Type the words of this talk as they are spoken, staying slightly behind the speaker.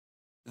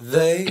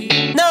They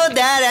know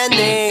that I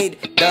need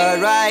the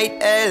right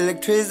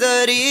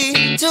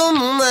electricity to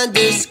move my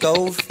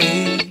disco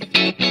feet.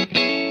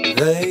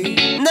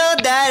 They know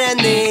that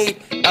I need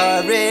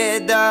a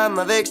rhythm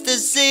of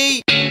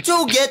ecstasy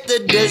to get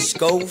the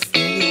disco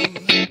feel.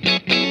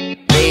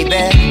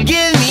 Baby,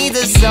 give me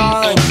the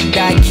song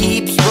that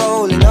keeps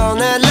rolling all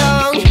night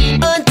long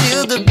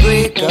until the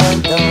break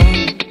of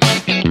dawn.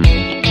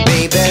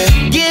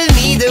 Baby, give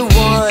me the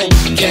one,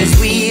 'cause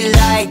we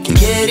like to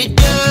get it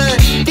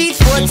done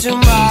before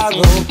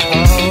tomorrow comes.